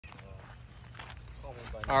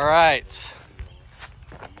All right.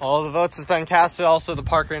 All the votes has been casted. Also, the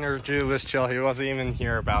park ranger Drew was chill. He wasn't even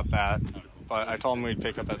here about that. But I told him we'd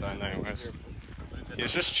pick up at the end anyways. He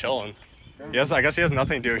was just chilling. I guess he has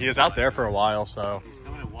nothing to do. He was out there for a while, so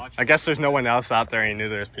I guess there's no one else out there. He knew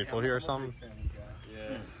there's people here or something.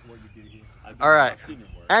 All right.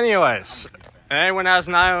 Anyways, if anyone has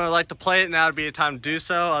an item and would like to play it, now would be a time to do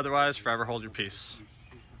so. Otherwise, forever hold your peace.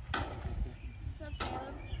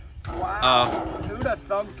 Wow. Who'd have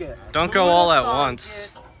thunk it? Don't go all at once.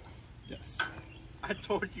 Yes. I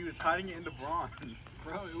told you he was hiding it in the brawn.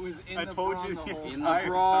 Bro, it was in I the told brawn you the whole in time. the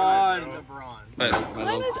brawn. In the brawn. Mine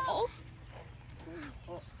was also.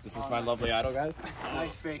 This is my lovely idol, guys.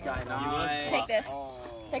 Nice fake eye. Nice. Take this.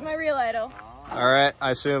 Take my real idol. All right.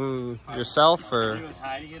 I assume yourself or? He was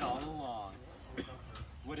hiding it all along.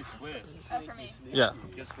 What a twist. Oh, for me. Yeah.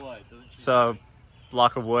 Guess what? So,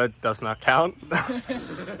 block of wood does not count.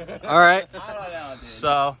 All right. I don't know, dude.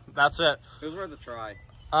 So that's it. It was worth a try.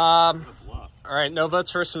 All right. No votes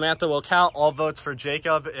for Samantha will count. All votes for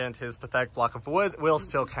Jacob and his pathetic block of wood will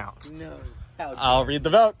still count. No. I'll read the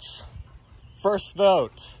votes. First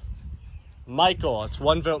vote, Michael. It's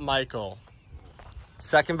 1 vote, Michael.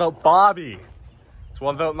 Second vote, Bobby. It's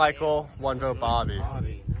 1 vote, Michael. 1 vote, Bobby.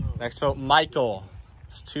 Next vote, Michael.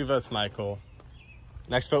 It's 2 votes, Michael.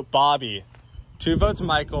 Next vote, Bobby. 2 votes,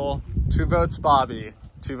 Michael. 2 votes, Bobby.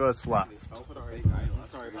 2 votes left.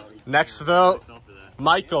 Next vote,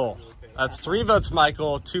 Michael. That's 3 votes,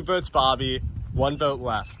 Michael. 2 votes, Bobby. 1 vote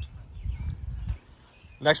left.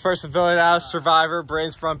 Next person voted out, Survivor,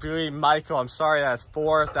 Brains Front Beauty, Michael. I'm sorry, that's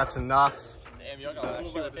 4. That's enough. Damn, you're gonna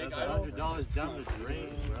actually pick idol. $100 down the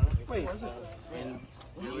drain, bro. Wait. And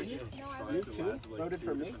you too voted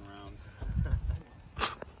for me?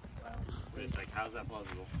 Wait a sec, how's that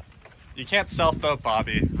possible? You can't self-vote,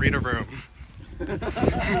 Bobby. Read a room.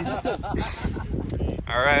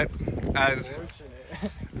 All right.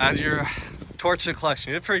 Add your torture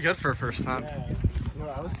collection. You did pretty good for a first time. Yeah. No,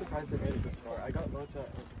 I was surprised I made it this far. I got votes at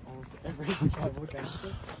almost every survival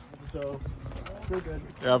counter, so we're good.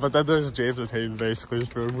 Yeah, but then there's James and Hayden basically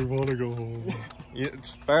just going, we want to go home. Yeah, it's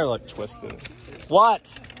very like twisted. What?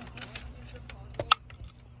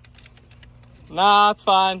 Nah, it's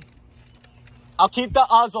fine. I'll keep the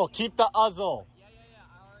uzzle. Keep the uzzle. Yeah,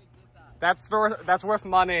 I already did that. That's worth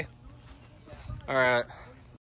money. All right.